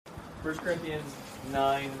1 Corinthians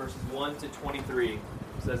 9, verses 1 to 23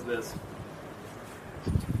 says this.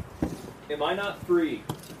 Am I not free?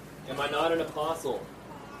 Am I not an apostle?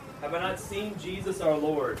 Have I not seen Jesus our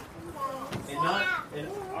Lord? And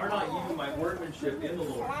are not you my workmanship in the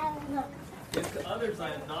Lord? If to others I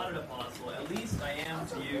am not an apostle, at least I am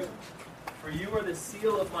to you. For you are the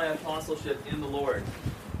seal of my apostleship in the Lord.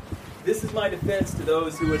 This is my defense to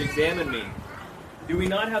those who would examine me. Do we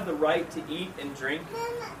not have the right to eat and drink?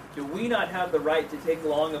 Do we not have the right to take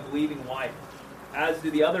along a believing wife, as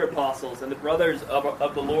do the other apostles and the brothers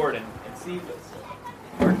of the Lord and Cephas?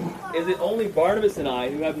 Or is it only Barnabas and I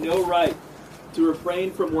who have no right to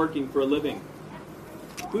refrain from working for a living?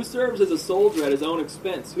 Who serves as a soldier at his own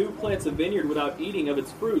expense? Who plants a vineyard without eating of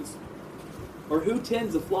its fruits? Or who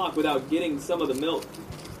tends a flock without getting some of the milk?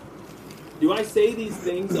 Do I say these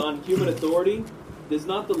things on human authority? Does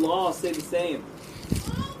not the law say the same?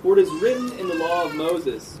 For it is written in the law of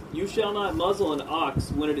Moses, you shall not muzzle an ox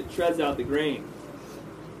when it treads out the grain.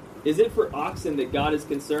 Is it for oxen that God is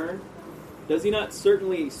concerned? Does he not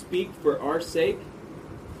certainly speak for our sake?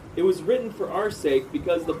 It was written for our sake,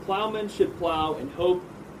 because the plowman should plow in hope,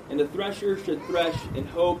 and the thresher should thresh in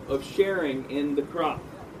hope of sharing in the crop.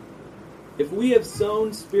 If we have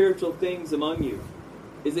sown spiritual things among you,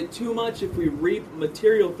 is it too much if we reap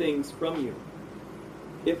material things from you?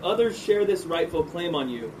 If others share this rightful claim on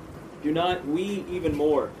you, do not we even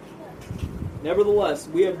more? Nevertheless,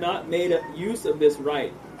 we have not made use of this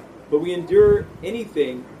right, but we endure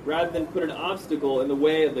anything rather than put an obstacle in the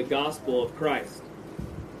way of the gospel of Christ.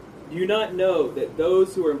 Do you not know that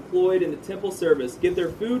those who are employed in the temple service get their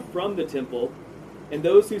food from the temple, and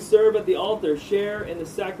those who serve at the altar share in the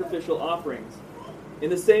sacrificial offerings?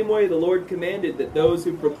 In the same way, the Lord commanded that those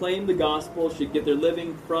who proclaim the gospel should get their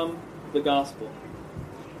living from the gospel.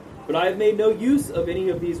 But I have made no use of any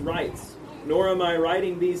of these rights, nor am I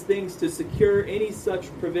writing these things to secure any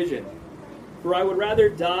such provision. For I would rather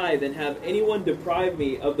die than have anyone deprive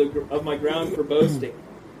me of my ground for boasting.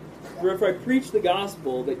 For if I preach the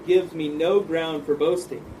gospel, that gives me no ground for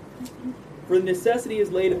boasting. For the necessity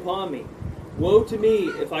is laid upon me. Woe to me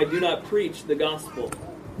if I do not preach the gospel.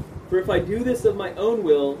 For if I do this of my own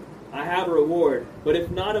will, I have a reward. But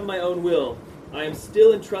if not of my own will, I am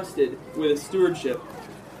still entrusted with a stewardship.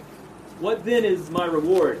 What then is my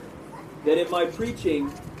reward? That in my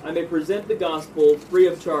preaching I may present the gospel free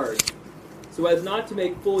of charge, so as not to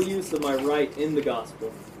make full use of my right in the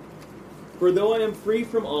gospel. For though I am free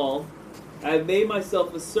from all, I have made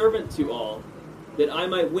myself a servant to all, that I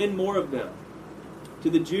might win more of them.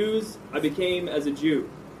 To the Jews I became as a Jew,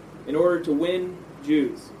 in order to win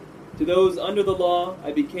Jews. To those under the law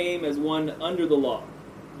I became as one under the law,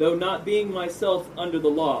 though not being myself under the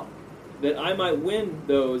law, that I might win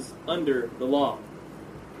those under the law.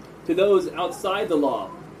 To those outside the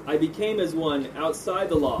law I became as one outside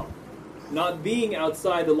the law, not being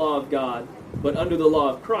outside the law of God, but under the law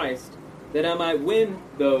of Christ, that I might win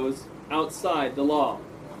those outside the law.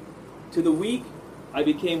 To the weak I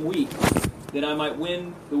became weak, that I might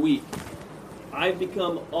win the weak. I have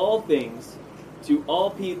become all things to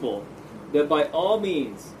all people, that by all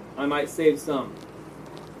means I might save some.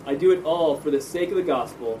 I do it all for the sake of the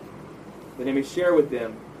gospel, that I may share with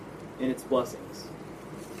them in its blessings.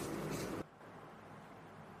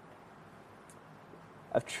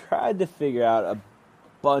 I've tried to figure out a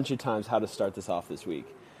bunch of times how to start this off this week.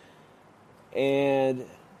 And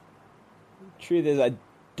truth is, I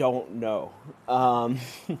don't know.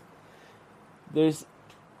 There's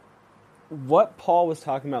what Paul was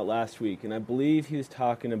talking about last week, and I believe he was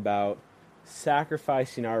talking about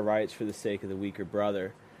sacrificing our rights for the sake of the weaker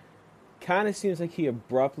brother. Kind of seems like he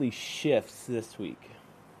abruptly shifts this week.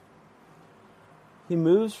 He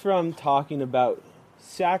moves from talking about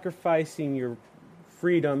sacrificing your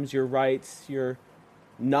freedoms, your rights, your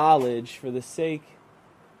knowledge for the sake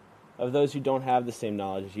of those who don't have the same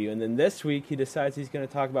knowledge as you. And then this week he decides he's going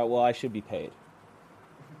to talk about, well, I should be paid.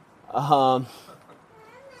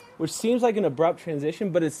 Which seems like an abrupt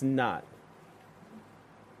transition, but it's not.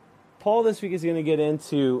 Paul this week is going to get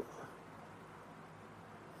into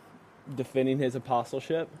defending his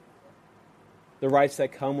apostleship, the rights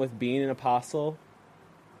that come with being an apostle,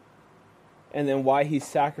 and then why he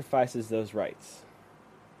sacrifices those rights.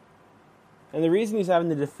 And the reason he's having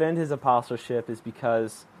to defend his apostleship is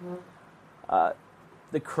because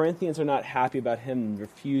the Corinthians are not happy about him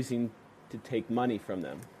refusing to take money from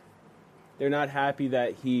them. They're not happy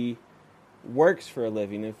that he works for a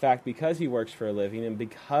living. In fact, because he works for a living and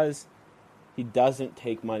because he doesn't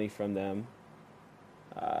take money from them,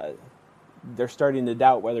 they're starting to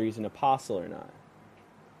doubt whether he's an apostle or not.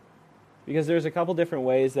 Because there's a couple different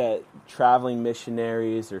ways that traveling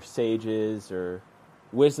missionaries or sages or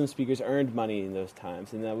wisdom speakers earned money in those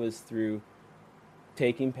times, and that was through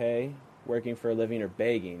taking pay, working for a living, or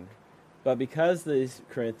begging. But because these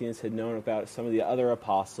Corinthians had known about some of the other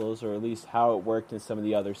apostles, or at least how it worked in some of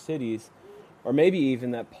the other cities, or maybe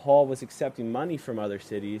even that Paul was accepting money from other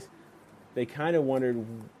cities, they kind of wondered,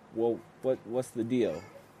 well, what's the deal?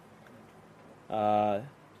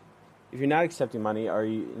 If you're not accepting money,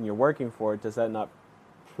 and you're working for it, does that not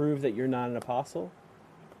prove that you're not an apostle?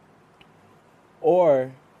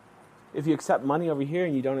 Or if you accept money over here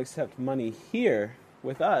and you don't accept money here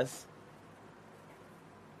with us,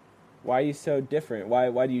 why are you so different?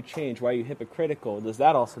 Why do you change? Why are you hypocritical? Does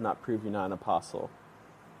that also not prove you're not an apostle?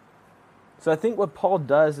 So I think what Paul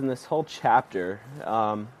does in this whole chapter,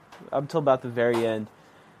 up until about the very end,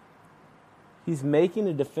 he's making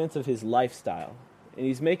a defense of his lifestyle. And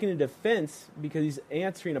he's making a defense because he's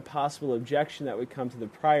answering a possible objection that would come to the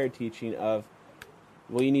prior teaching of,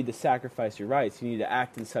 well, you need to sacrifice your rights. You need to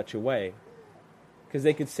act in such a way. Because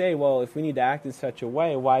they could say, well, if we need to act in such a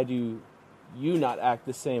way, why do you not act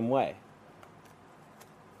the same way?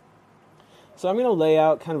 So I'm going to lay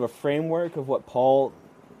out kind of a framework of what Paul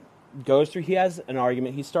goes through. He has an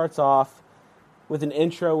argument. He starts off with an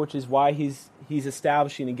intro, which is why he's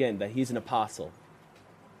establishing again that he's an apostle.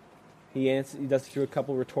 He does it through a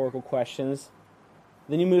couple of rhetorical questions.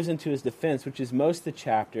 Then he moves into his defense, which is most of the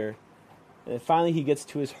chapter. And then finally he gets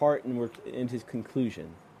to his heart and his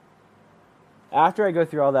conclusion. After I go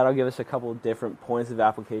through all that, I'll give us a couple of different points of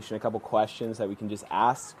application, a couple questions that we can just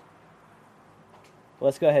ask.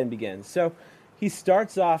 Let's go ahead and begin. So he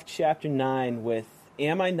starts off chapter 9 with,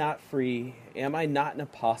 am I not free? Am I not an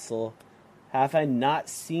apostle? Have I not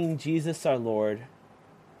seen Jesus our Lord?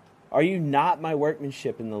 Are you not my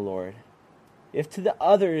workmanship in the Lord? If to the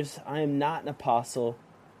others I am not an apostle,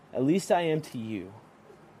 at least I am to you.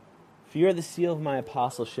 For you are the seal of my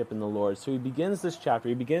apostleship in the Lord. So he begins this chapter.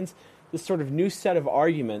 He begins this sort of new set of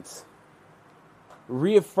arguments,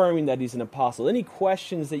 reaffirming that he's an apostle. Any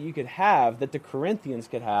questions that you could have, that the Corinthians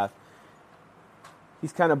could have,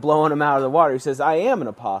 he's kind of blowing them out of the water. He says, I am an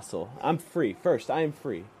apostle. I'm free. First, I am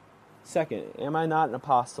free. Second, am I not an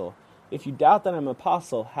apostle? If you doubt that I'm an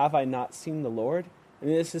apostle, have I not seen the Lord? And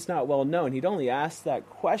this is not well known. He'd only ask that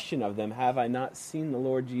question of them, have I not seen the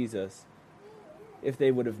Lord Jesus, if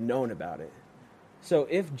they would have known about it. So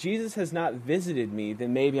if Jesus has not visited me,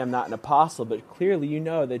 then maybe I'm not an apostle, but clearly you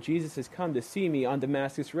know that Jesus has come to see me on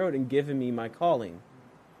Damascus Road and given me my calling.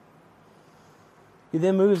 He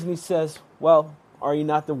then moves and he says, well, are you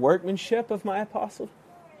not the workmanship of my apostle,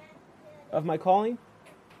 of my calling?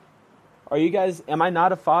 Am I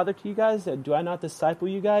not a father to you guys? Do I not disciple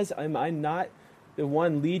you guys? Am I not the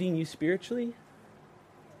one leading you spiritually?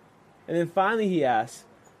 And then finally he asks,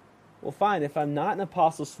 well, fine, if I'm not an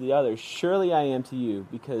apostle to the others, surely I am to you,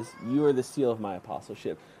 because you are the seal of my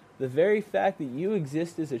apostleship. The very fact that you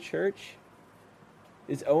exist as a church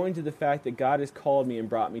is owing to the fact that God has called me and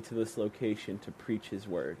brought me to this location to preach his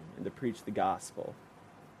word and to preach the gospel.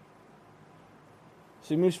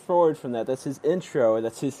 So he moves forward from that. That's his intro.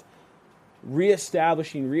 That's his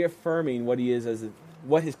reaffirming what he is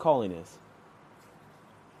what his calling is.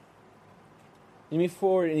 He moves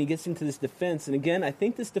forward and he gets into this defense. And again, I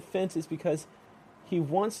think this defense is because he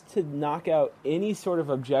wants to knock out any sort of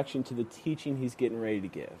objection to the teaching he's getting ready to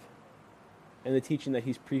give and the teaching that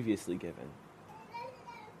he's previously given.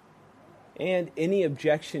 And any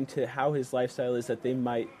objection to how his lifestyle is that they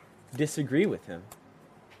might disagree with him.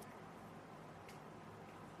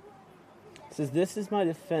 It says, this is my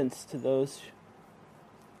defense to those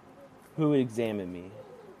who would examine me.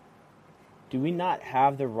 Do we not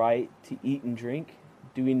have the right to eat and drink?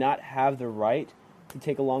 Do we not have the right to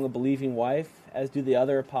take along a believing wife, as do the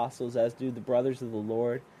other apostles, as do the brothers of the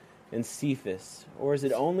Lord, and Cephas? Or is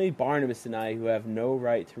it only Barnabas and I who have no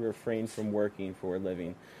right to refrain from working for a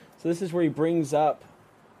living? So this is where he brings up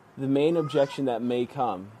the main objection that may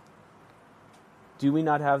come. Do we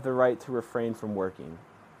not have the right to refrain from working?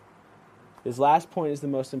 His last point is the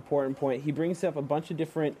most important point. He brings up a bunch of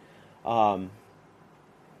different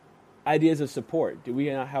ideas of support. Do we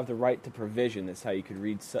not have the right to provision? That's how you could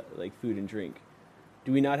read like food and drink.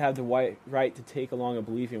 Do we not have the right to take along a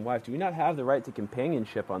believing wife? Do we not have the right to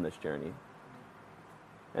companionship on this journey?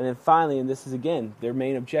 And then finally, and this is again their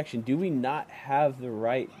main objection, do we not have the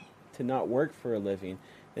right to not work for a living?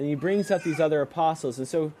 And he brings up these other apostles. And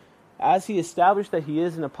so as he established that he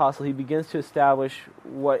is an apostle, he begins to establish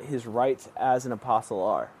what his rights as an apostle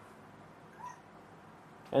are.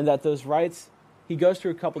 And that those rights, he goes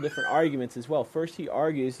through a couple different arguments as well. First he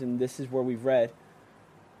argues, and this is where we've read,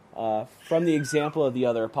 from the example of the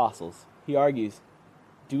other apostles. he argues,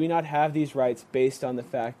 do we not have these rights based on the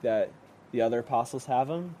fact that the other apostles have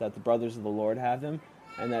them, that the brothers of the Lord have them,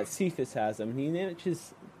 and that Cephas has them? And he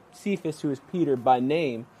mentions Cephas, who is Peter, by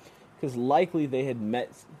name, because likely they had met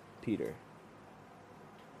Peter.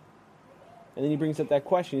 And then he brings up that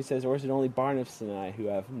question. He says, or is it only Barnabas and I who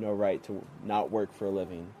have no right to not work for a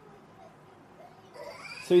living?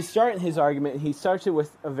 So he's starting his argument, and he starts it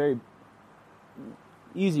with a very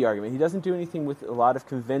easy argument. He doesn't do anything with a lot of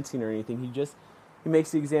convincing or anything. He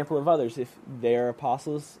makes the example of others. If they are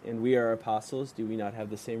apostles and we are apostles, do we not have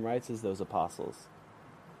the same rights as those apostles?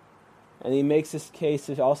 And he makes this case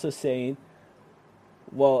of also saying,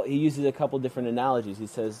 well, he uses a couple different analogies. He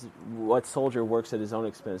says, what soldier works at his own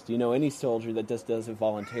expense? Do you know any soldier that just does it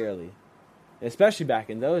voluntarily? And especially back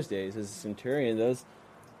in those days, as a centurion, those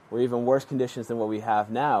were even worse conditions than what we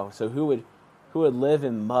have now. So who would live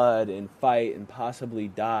in mud and fight and possibly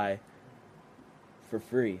die for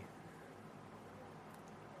free?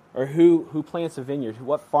 Or who plants a vineyard?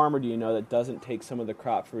 What farmer do you know that doesn't take some of the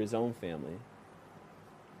crop for his own family?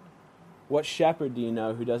 What shepherd do you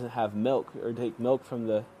know who doesn't have milk or take milk from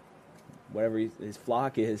the whatever his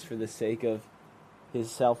flock is for the sake of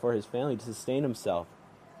himself or his family to sustain himself?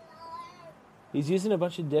 He's using a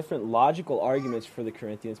bunch of different logical arguments for the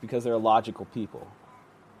Corinthians because they're logical people.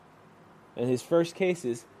 And his first case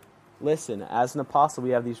is, listen, as an apostle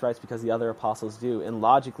we have these rights because the other apostles do, and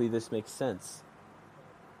logically this makes sense.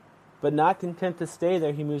 But not content to stay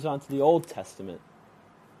there, he moves on to the Old Testament.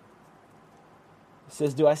 He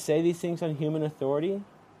says, do I say these things on human authority?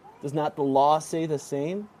 Does not the law say the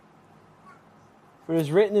same? For it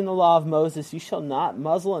is written in the law of Moses, you shall not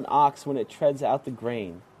muzzle an ox when it treads out the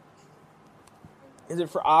grain. Is it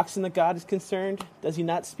for oxen that God is concerned? Does he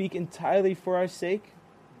not speak entirely for our sake?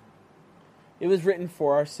 It was written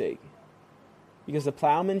for our sake, because the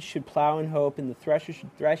plowman should plow in hope, and the thresher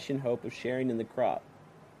should thresh in hope of sharing in the crop.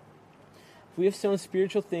 If we have sown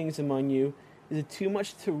spiritual things among you, is it too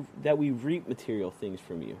much that we reap material things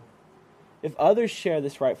from you? If others share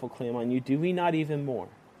this rightful claim on you, do we not even more?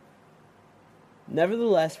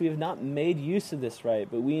 Nevertheless, we have not made use of this right,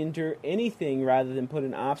 but we endure anything rather than put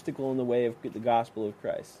an obstacle in the way of the gospel of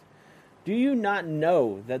Christ. Do you not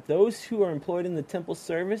know that those who are employed in the temple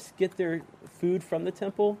service get their food from the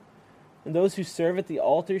temple, and those who serve at the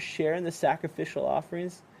altar share in the sacrificial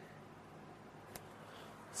offerings?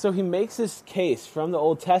 So he makes this case from the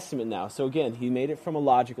Old Testament now. So again, he made it from a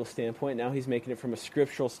logical standpoint. Now he's making it from a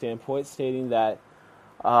scriptural standpoint, stating that,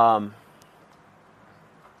 and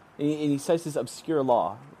he cites this obscure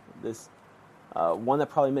law, this one that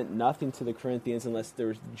probably meant nothing to the Corinthians unless there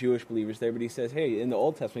was Jewish believers there. But he says, hey, in the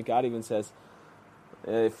Old Testament, God even says,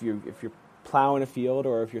 if you're plowing a field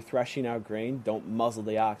or if you're threshing out grain, don't muzzle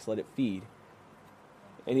the ox, let it feed.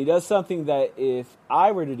 And he does something that if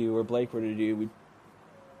I were to do or Blake were to do,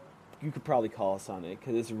 you could probably call us on it,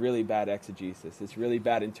 because it's really bad exegesis. It's really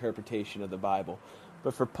bad interpretation of the Bible.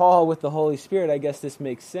 But for Paul, with the Holy Spirit, I guess this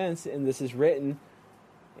makes sense, and this is written,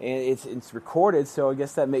 and it's recorded, so I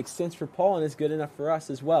guess that makes sense for Paul, and it's good enough for us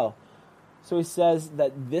as well. So he says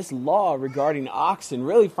that this law regarding oxen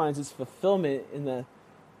really finds its fulfillment in the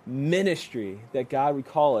ministry that God would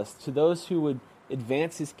call us, to those who would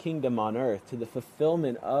advance his kingdom on earth, to the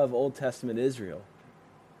fulfillment of Old Testament Israel.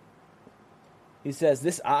 He says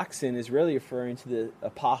this oxen is really referring to the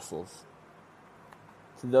apostles,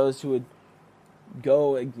 to those who would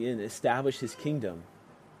go and establish his kingdom.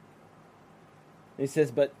 And he says,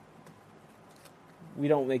 but we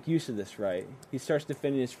don't make use of this right. He starts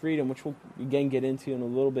defending his freedom, which we'll again get into in a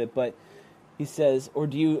little bit, but he says,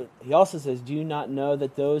 he also says, do you not know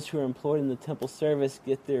that those who are employed in the temple service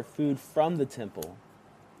get their food from the temple?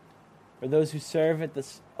 Or those who serve at the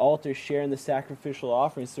altar share in the sacrificial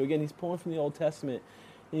offerings. So again, he's pulling from the Old Testament,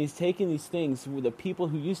 and he's taking these things with the people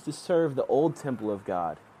who used to serve the old temple of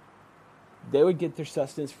God. They would get their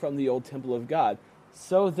sustenance from the old temple of God.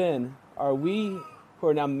 So then, are we who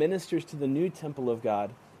are now ministers to the new temple of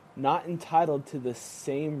God not entitled to the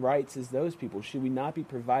same rights as those people? Should we not be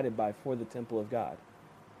provided for the temple of God,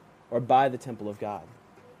 or by the temple of God?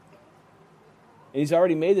 And he's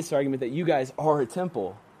already made this argument that you guys are a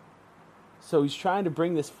temple. So he's trying to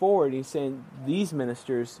bring this forward. He's saying these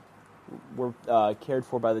ministers were cared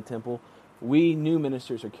for by the temple. We new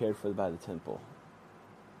ministers are cared for by the temple.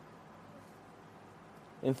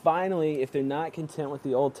 And finally, if they're not content with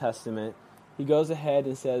the Old Testament, he goes ahead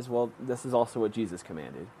and says, well, this is also what Jesus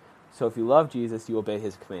commanded. So if you love Jesus, you obey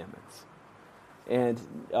his commandments. And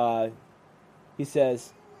he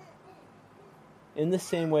says, in the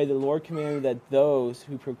same way, the Lord commanded that those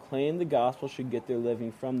who proclaim the gospel should get their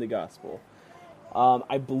living from the gospel.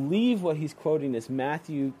 I believe what he's quoting is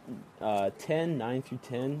Matthew 10, 9 through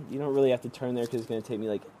 10. You don't really have to turn there because it's going to take me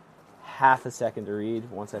like half a second to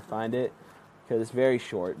read once I find it, because it's very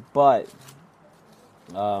short. But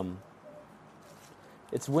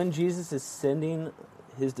it's when Jesus is sending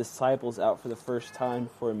his disciples out for the first time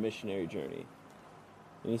for a missionary journey.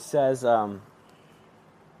 And he says,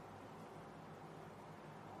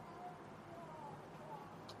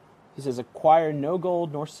 acquire no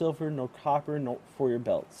gold, nor silver, nor copper, nor for your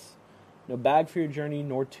belts, no bag for your journey,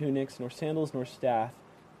 nor tunics, nor sandals, nor staff,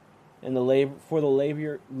 and the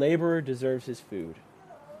laborer deserves his food.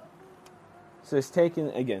 So it's taken,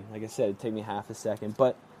 again, like I said, it'd take me half a second,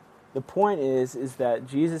 but the point is that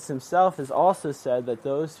Jesus himself has also said that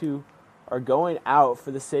those who are going out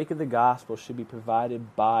for the sake of the gospel should be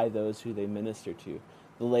provided by those who they minister to.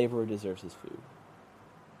 The laborer deserves his food.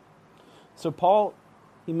 So Paul,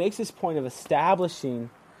 he makes this point of establishing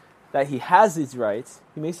that he has these rights.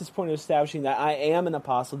 He makes this point of establishing that I am an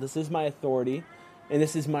apostle, this is my authority, and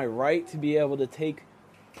this is my right to be able to take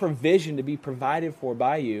provision to be provided for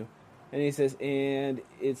by you. And he says, and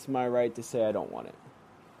it's my right to say I don't want it.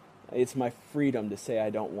 It's my freedom to say I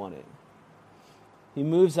don't want it. He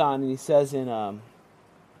moves on and he says in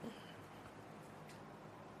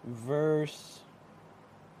verse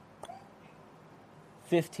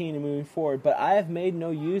 15 and moving forward, but I have made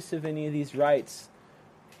no use of any of these rights,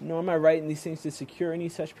 nor am I writing these things to secure any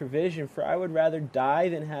such provision, for I would rather die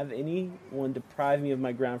than have anyone deprive me of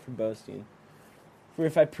my ground for boasting. For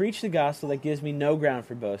if I preach the gospel, that gives me no ground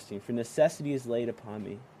for boasting, for necessity is laid upon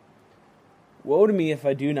me. Woe to me if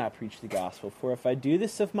I do not preach the gospel, for if I do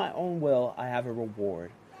this of my own will, I have a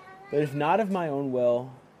reward. But if not of my own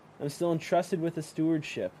will, I'm still entrusted with a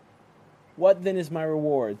stewardship. What then is my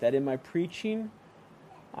reward? That in my preaching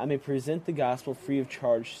I may present the gospel free of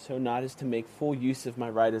charge, so not as to make full use of my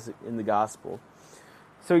right in the gospel.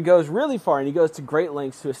 So he goes really far, and he goes to great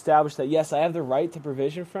lengths to establish that, yes, I have the right to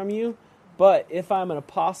provision from you, but if I'm an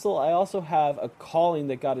apostle, I also have a calling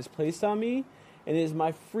that God has placed on me, and it is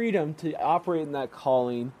my freedom to operate in that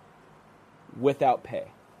calling without pay.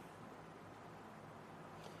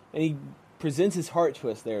 And he presents his heart to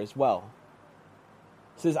us there as well.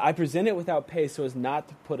 He says, I present it without pay so as not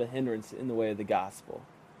to put a hindrance in the way of the gospel.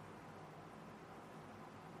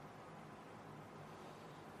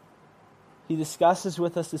 He discusses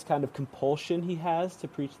with us this kind of compulsion he has to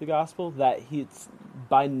preach the gospel, that it's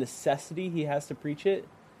by necessity he has to preach it.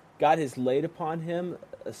 God has laid upon him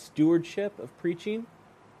a stewardship of preaching,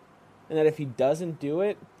 and that if he doesn't do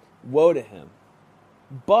it, woe to him.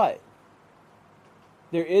 But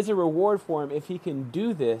there is a reward for him if he can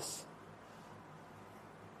do this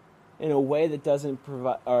in a way that doesn't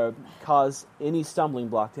provide or cause any stumbling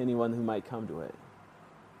block to anyone who might come to it.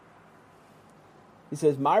 He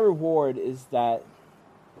says, my reward is that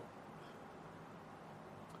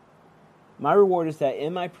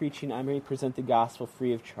in my preaching I may present the gospel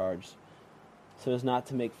free of charge, so as not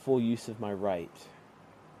to make full use of my right.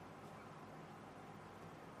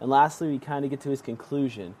 And lastly, we kind of get to his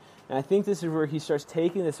conclusion. And I think this is where he starts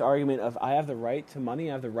taking this argument of, I have the right to money,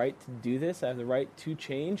 I have the right to do this, I have the right to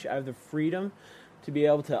change, I have the freedom to be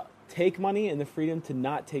able to take money and the freedom to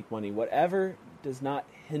not take money, whatever does not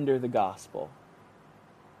hinder the gospel.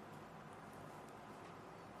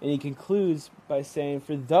 And he concludes by saying,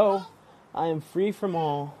 for though I am free from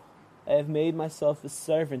all, I have made myself a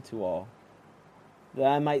servant to all, that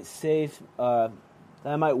I might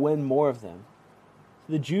win more of them.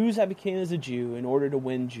 To the Jews I became as a Jew in order to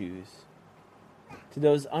win Jews. To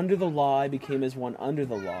those under the law I became as one under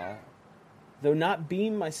the law, though not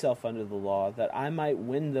being myself under the law, that I might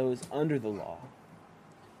win those under the law.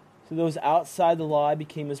 To those outside the law I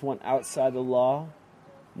became as one outside the law,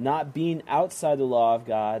 not being outside the law of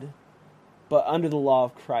God, but under the law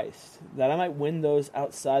of Christ, that I might win those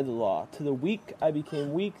outside the law. To the weak I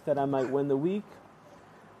became weak, that I might win the weak.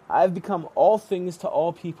 I have become all things to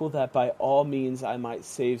all people, that by all means I might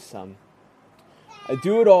save some. I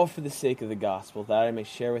do it all for the sake of the gospel, that I may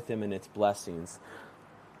share with him in its blessings.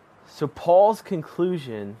 So Paul's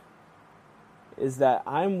conclusion is that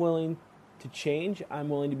I'm willing to change, I'm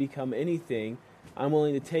willing to become anything. I'm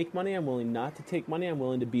willing to take money, I'm willing not to take money, I'm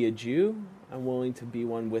willing to be a Jew, I'm willing to be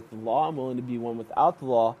one with the law, I'm willing to be one without the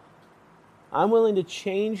law. I'm willing to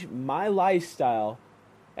change my lifestyle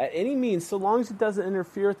at any means, so long as it doesn't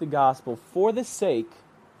interfere with the gospel, for the sake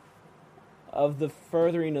of the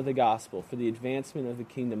furthering of the gospel, for the advancement of the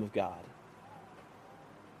kingdom of God.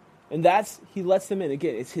 And he lets them in.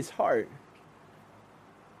 Again, it's his heart.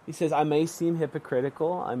 He says, I may seem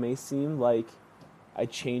hypocritical, I may seem like I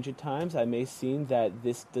change at times, I may seem that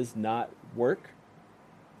this does not work.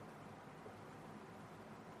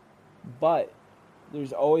 But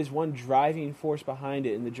there's always one driving force behind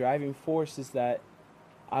it, and the driving force is that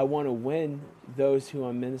I want to win those who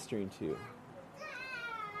I'm ministering to.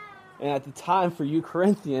 And at the time, for you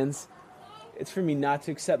Corinthians, it's for me not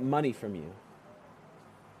to accept money from you.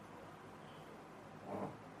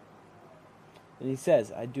 And he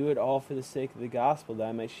says, I do it all for the sake of the gospel, that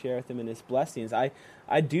I might share with them in his blessings. I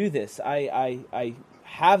do this. I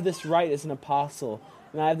have this right as an apostle,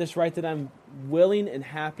 and I have this right that I'm willing and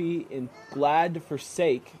happy and glad to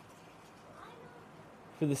forsake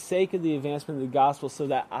for the sake of the advancement of the gospel, so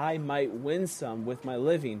that I might win some with my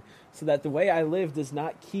living, so that the way I live does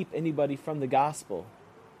not keep anybody from the gospel.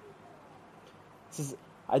 It says,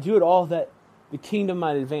 I do it all that the kingdom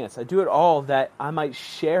might advance. I do it all that I might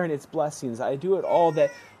share in its blessings. I do it all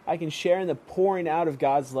that I can share in the pouring out of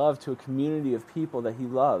God's love to a community of people that he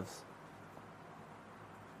loves.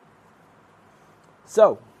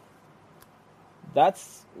 So,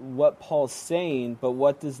 that's what Paul's saying, but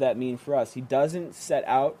what does that mean for us? He doesn't set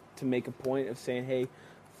out to make a point of saying, hey,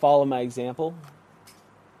 follow my example.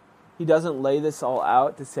 He doesn't lay this all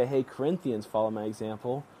out to say, hey, Corinthians, follow my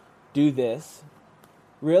example. Do this.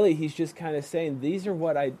 Really, he's just kind of saying, this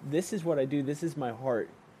is what I do, this is my heart.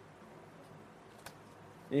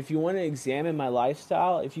 And if you want to examine my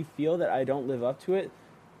lifestyle, if you feel that I don't live up to it,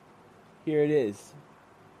 here it is.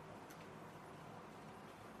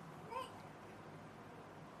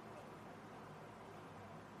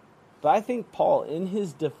 But I think Paul, in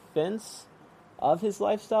his defense of his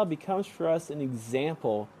lifestyle, becomes for us an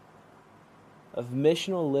example of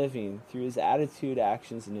missional living through his attitude,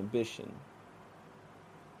 actions, and ambition.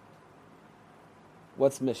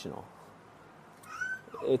 What's missional?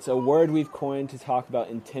 It's a word we've coined to talk about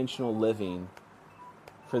intentional living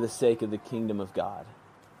for the sake of the kingdom of God.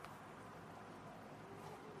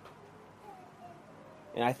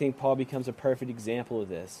 And I think Paul becomes a perfect example of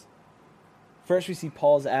this. First, we see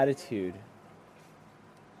Paul's attitude.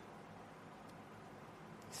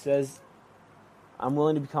 He says, I'm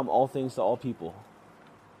willing to become all things to all people.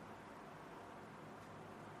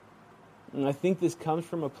 And I think this comes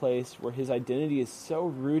from a place where his identity is so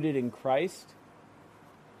rooted in Christ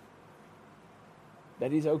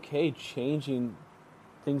that he's okay changing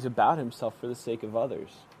things about himself for the sake of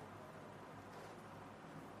others.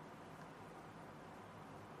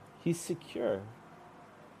 He's secure.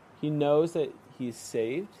 He knows that he's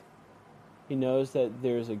saved. He knows that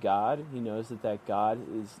there's a God. He knows that that God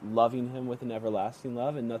is loving him with an everlasting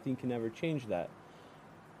love, and nothing can ever change that.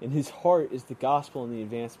 And his heart is the gospel and the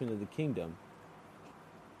advancement of the kingdom.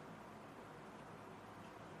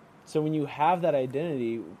 So when you have that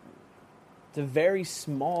identity, it's a very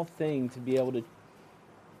small thing to be able to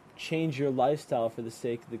change your lifestyle for the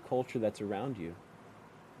sake of the culture that's around you.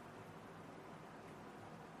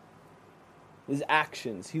 His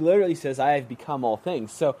actions. He literally says, I have become all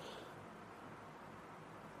things. So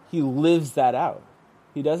he lives that out.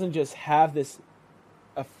 He doesn't just have this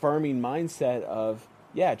affirming mindset of,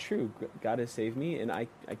 yeah, true, God has saved me and I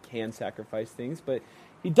can sacrifice things, but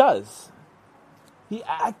he does. He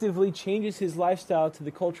actively changes his lifestyle to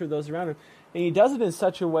the culture of those around him. And he does it in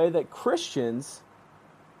such a way that Christians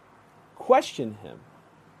question him.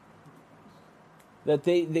 That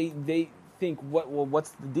they think,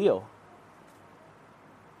 what's the deal?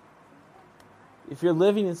 If you're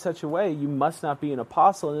living in such a way, you must not be an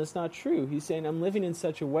apostle, and it's not true. He's saying, I'm living in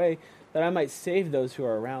such a way that I might save those who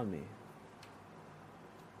are around me.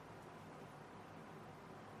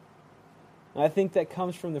 And I think that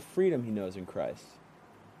comes from the freedom he knows in Christ.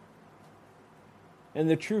 And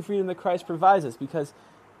the true freedom that Christ provides us, because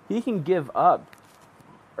he can give up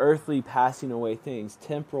earthly passing away things,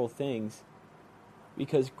 temporal things,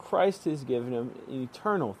 because Christ has given him an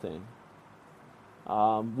eternal thing.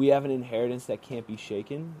 We have an inheritance that can't be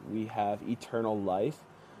shaken. We have eternal life.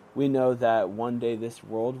 We know that one day this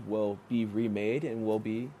world will be remade and we'll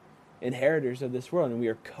be inheritors of this world, and we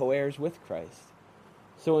are co-heirs with Christ.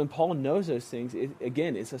 So when Paul knows those things,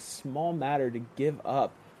 it's a small matter to give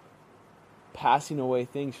up passing away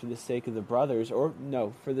things for the sake of the brothers,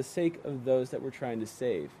 for the sake of those that we're trying to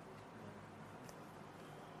save.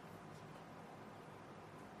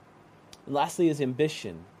 And lastly is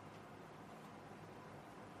ambition.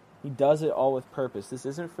 He does it all with purpose. This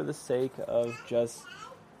isn't for the sake of just,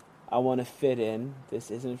 I want to fit in.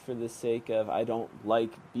 This isn't for the sake of, I don't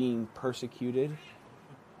like being persecuted.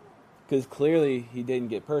 Because clearly he didn't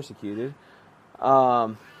get persecuted.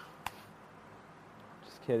 Just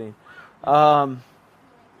kidding.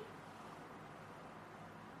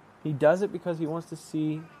 He does it because he wants to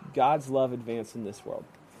see God's love advance in this world.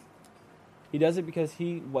 He does it because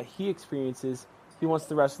what he experiences, he wants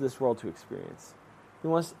the rest of this world to experience. He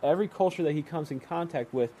wants every culture that he comes in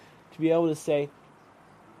contact with to be able to say,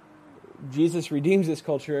 Jesus redeems this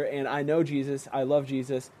culture, and I know Jesus, I love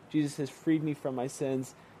Jesus, Jesus has freed me from my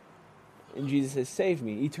sins, and Jesus has saved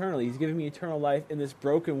me eternally. He's given me eternal life, and this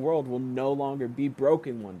broken world will no longer be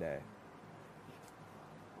broken one day.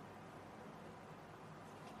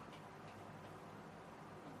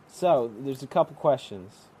 So, there's a couple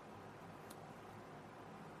questions.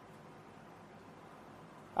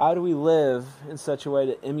 How do we live in such a way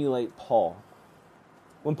to emulate Paul?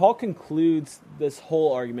 When Paul concludes this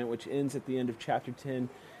whole argument, which ends at the end of chapter 10,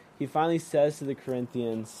 he finally says to the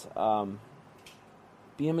Corinthians,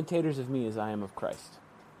 be imitators of me as I am of Christ.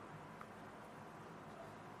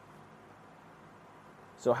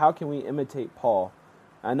 So how can we imitate Paul?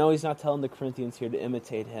 I know he's not telling the Corinthians here to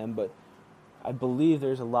imitate him, but I believe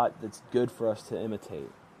there's a lot that's good for us to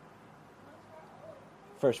imitate.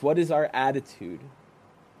 First, what is our attitude?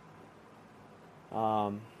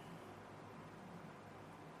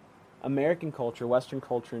 American culture, Western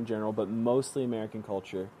culture in general, but mostly American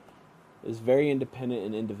culture, is very independent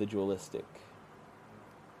and individualistic.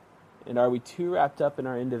 And are we too wrapped up in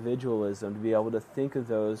our individualism to be able to think of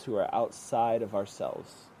those who are outside of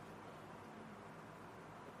ourselves?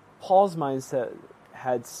 Paul's mindset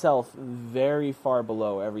had self very far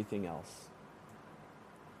below everything else.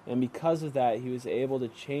 And because of that, he was able to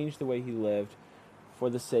change the way he lived for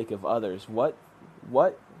the sake of others. What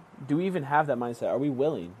do we even have that mindset? Are we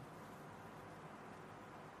willing?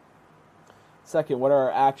 Second, what are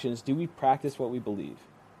our actions? Do we practice what we believe?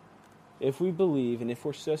 If we believe, and if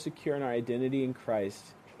we're so secure in our identity in Christ,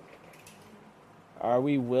 are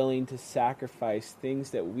we willing to sacrifice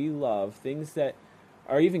things that we love, things that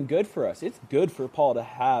are even good for us? It's good for Paul to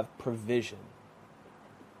have provision.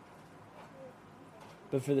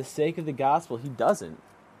 But for the sake of the gospel, he doesn't.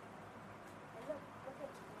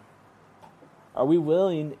 Are we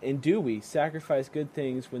willing, and do we, sacrifice good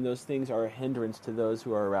things when those things are a hindrance to those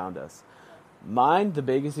who are around us? Mine, the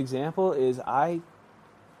biggest example, is I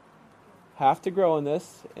have to grow in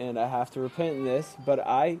this, and I have to repent in this, but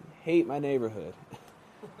I hate my neighborhood.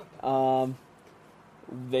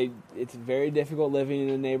 It's very difficult living in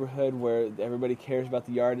a neighborhood where everybody cares about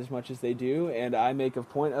the yard as much as they do, and I make a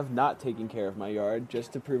point of not taking care of my yard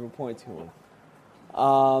just to prove a point to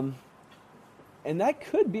them. And that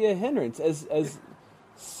could be a hindrance. As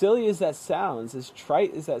silly as that sounds, as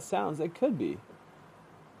trite as that sounds, it could be.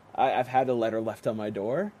 I've had a letter left on my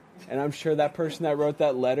door, and I'm sure that person that wrote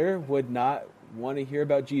that letter would not want to hear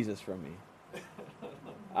about Jesus from me.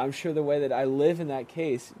 I'm sure the way that I live in that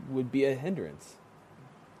case would be a hindrance.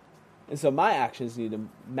 And so my actions need to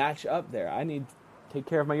match up there. I need to take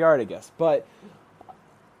care of my yard, I guess. But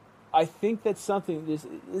I think that's something, this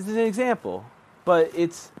is an example, but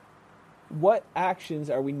it's what actions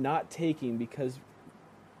are we not taking because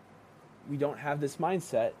we don't have this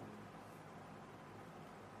mindset?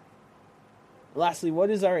 Lastly, what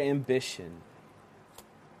is our ambition?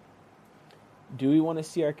 Do we want to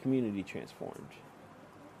see our community transformed?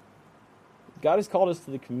 God has called us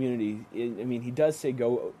to the community. I mean, he does say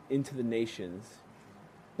go into the nations.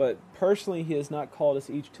 But personally, he has not called us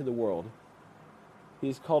each to the world. He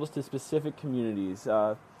has called us to specific communities.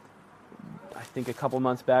 I think a couple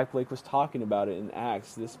months back, Blake was talking about it in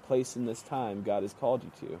Acts. This place and this time God has called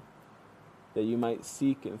you to. That you might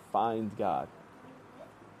seek and find God.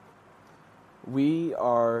 We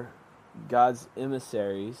are God's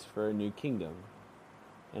emissaries for a new kingdom.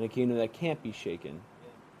 And a kingdom that can't be shaken.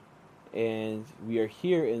 And we are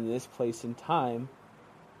here in this place and time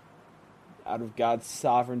out of God's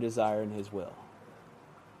sovereign desire and his will.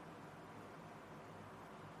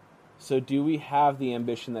 So do we have the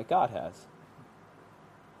ambition that God has?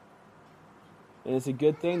 And it's a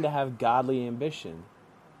good thing to have godly ambition.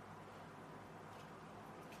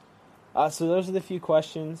 So those are the few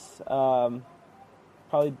questions.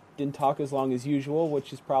 Probably didn't talk as long as usual,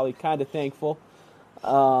 which is probably kind of thankful.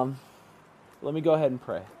 Let me go ahead and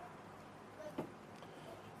pray.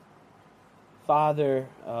 Father,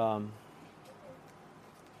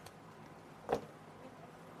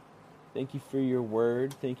 thank you for your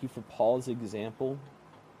word. Thank you for Paul's example.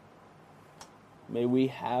 May we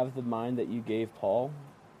have the mind that you gave Paul,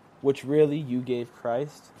 which really you gave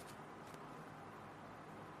Christ.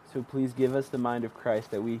 So please give us the mind of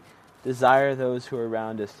Christ, that we desire those who are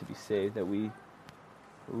around us to be saved, that we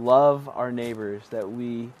love our neighbors, that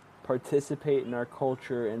we participate in our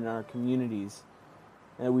culture and in our communities,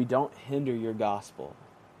 and that we don't hinder your gospel.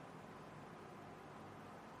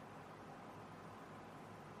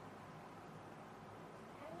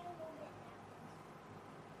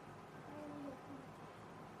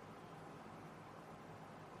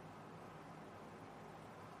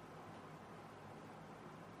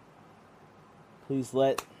 Please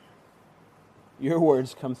let your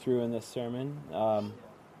words come through in this sermon.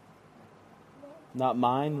 Not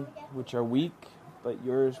mine, which are weak, but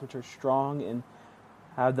yours, which are strong and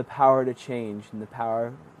have the power to change and the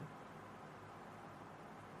power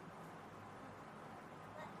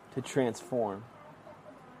to transform.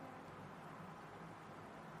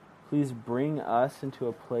 Please bring us into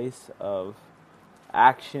a place of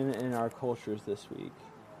action in our cultures this week.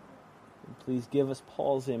 And please give us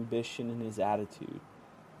Paul's ambition and his attitude.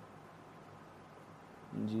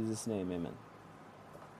 In Jesus' name, amen.